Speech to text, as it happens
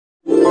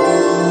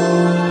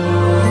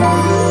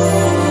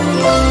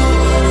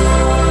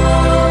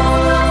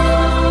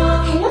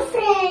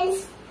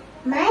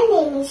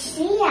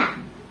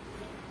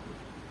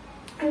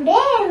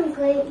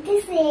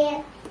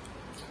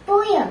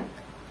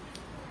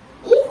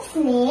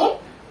its name.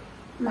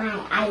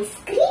 My ice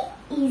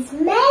cream is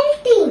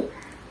melting.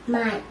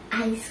 My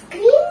ice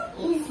cream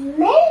is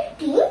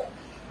melting.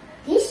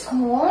 This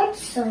hot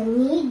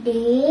sunny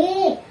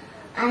day.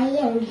 I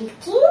am licking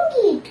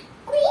it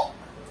quick,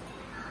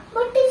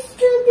 but it's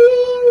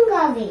dribbling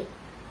away.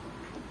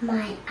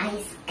 My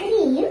ice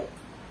cream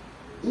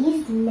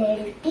is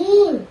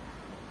melting.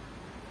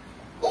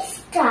 It's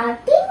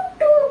starting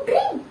to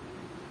drip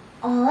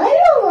all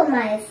over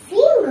my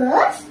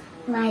fingers,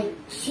 my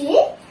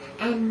chin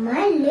and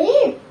my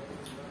lip.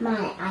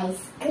 My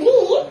ice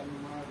cream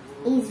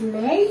is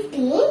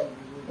melting.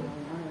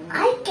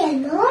 I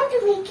cannot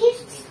make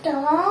it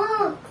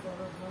stop.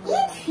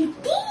 It's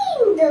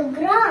hitting the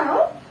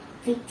ground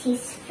with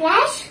his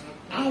flash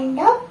and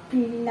a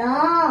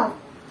plop.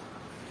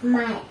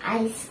 My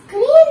ice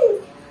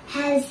cream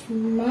has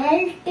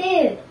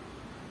melted.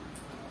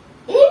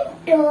 It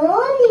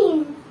turned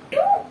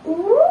into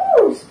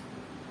ooze.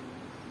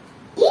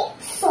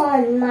 It's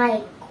on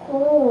my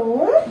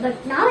coat,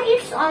 but now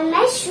it's on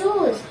my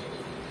shoes.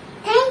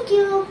 Thank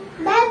you.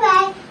 Bye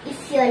bye.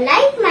 If you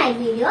like my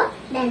video,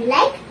 then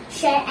like,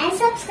 share and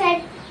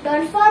subscribe.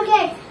 Don't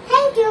forget.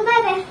 Thank you.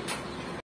 Bye bye.